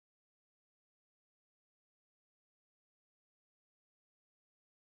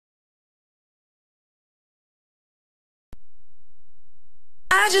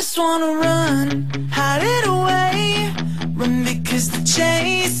I just wanna run, hide it away. Run because they're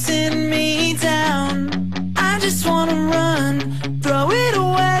chasing me down. I just wanna run, throw it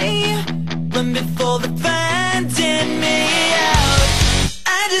away. Run before they're finding me out.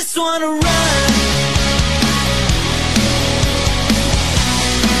 I just wanna run.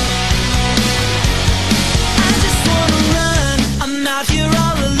 I just wanna run. I'm out here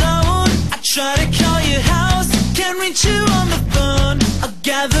all alone. I try to call your house, can't reach you on the phone. I'll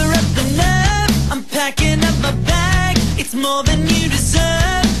gather up the nerve, I'm packing up my bag. It's more than you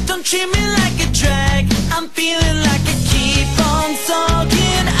deserve, don't treat me like a drag. I'm feeling like I keep on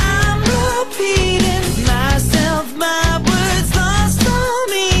talking, I'm repeating myself, my words lost all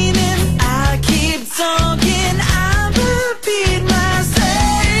meaning. I keep talking, I repeat myself.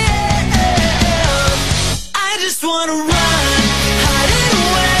 I just wanna run, hide it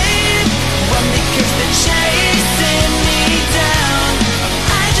away. Run because they're chasing me down.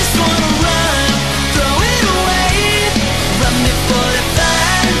 I just wanna run, throw it away. Run before they're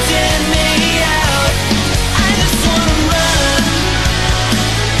finding me out. I just wanna run.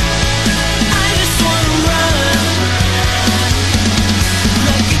 I just wanna run.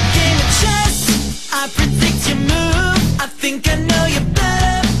 Like a game of chess, I predict your move. I think I know you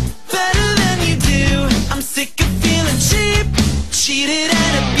better, better than you do. I'm sick of feeling cheap, cheated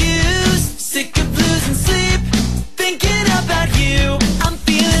and abused. Sick of losing sleep, thinking about you. I'm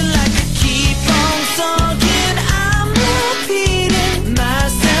feeling like I keep on talking, I'm repeating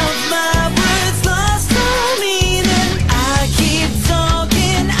myself, my words lost all meaning. I keep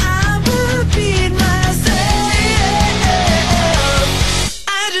talking, I repeat myself.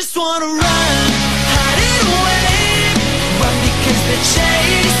 I just wanna run, hide it away. Run because they're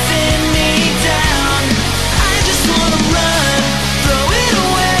chasing me down. I just wanna run, throw it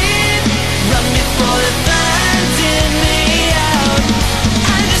away. Run before they're finding me out.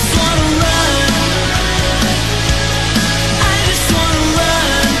 I just wanna run. I just wanna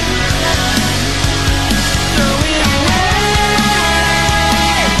run. Throw it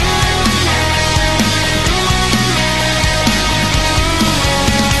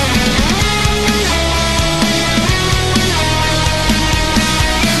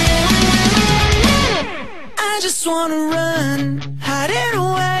I just wanna run, hide it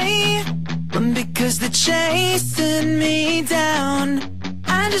away. Run because they're chasing me down.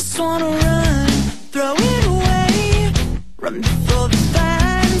 I just wanna run, throw it away. Run before they're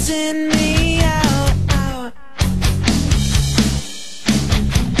finding me out, out.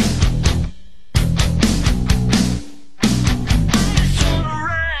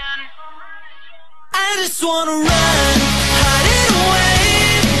 I just wanna run.